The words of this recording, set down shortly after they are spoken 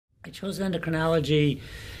I chose endocrinology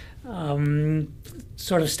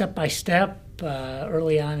sort of step by step.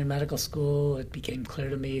 Early on in medical school, it became clear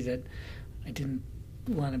to me that I didn't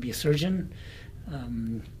want to be a surgeon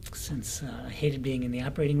since I hated being in the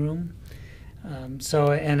operating room.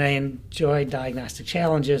 And I enjoyed diagnostic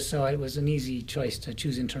challenges, so it was an easy choice to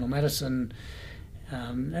choose internal medicine.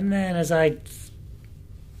 And then as I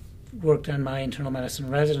worked on my internal medicine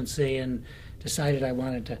residency and decided I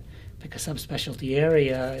wanted to pick a subspecialty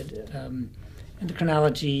area,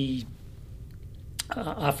 endocrinology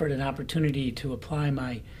offered an opportunity to apply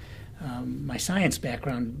my science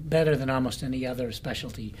background better than almost any other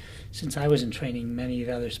specialty. Since I was in training, many of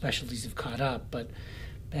the other specialties have caught up, but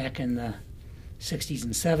back in the 60s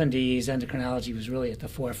and 70s, endocrinology was really at the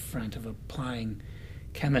forefront of applying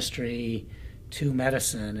chemistry to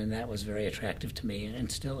medicine, and that was very attractive to me, and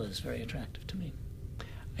still is very attractive to me.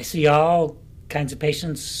 I see all kinds of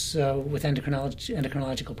patients with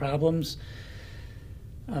endocrinological problems.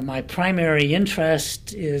 My primary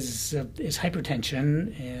interest is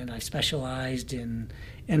hypertension, and I specialized in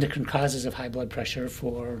endocrine causes of high blood pressure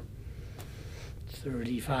for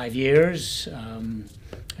 35 years.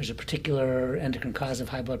 There's a particular endocrine cause of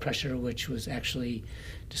high blood pressure which was actually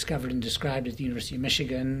discovered and described at the University of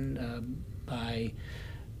Michigan by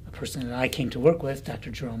a person that I came to work with, Dr.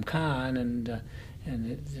 Jerome Kahn, and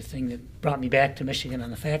the thing that brought me back to Michigan on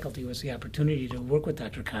the faculty was the opportunity to work with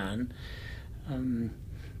Dr. Kahn. And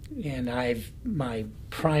my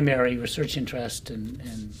primary research interest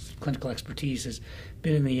and clinical expertise has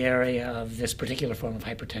been in the area of this particular form of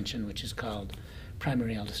hypertension, which is called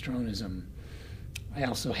primary aldosteronism. I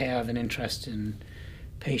also have an interest in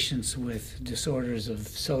patients with disorders of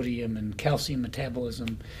sodium and calcium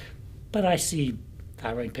metabolism, but I see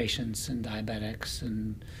thyroid patients and diabetics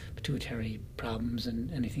and pituitary problems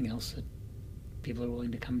and anything else that people are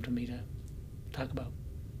willing to come to me to talk about.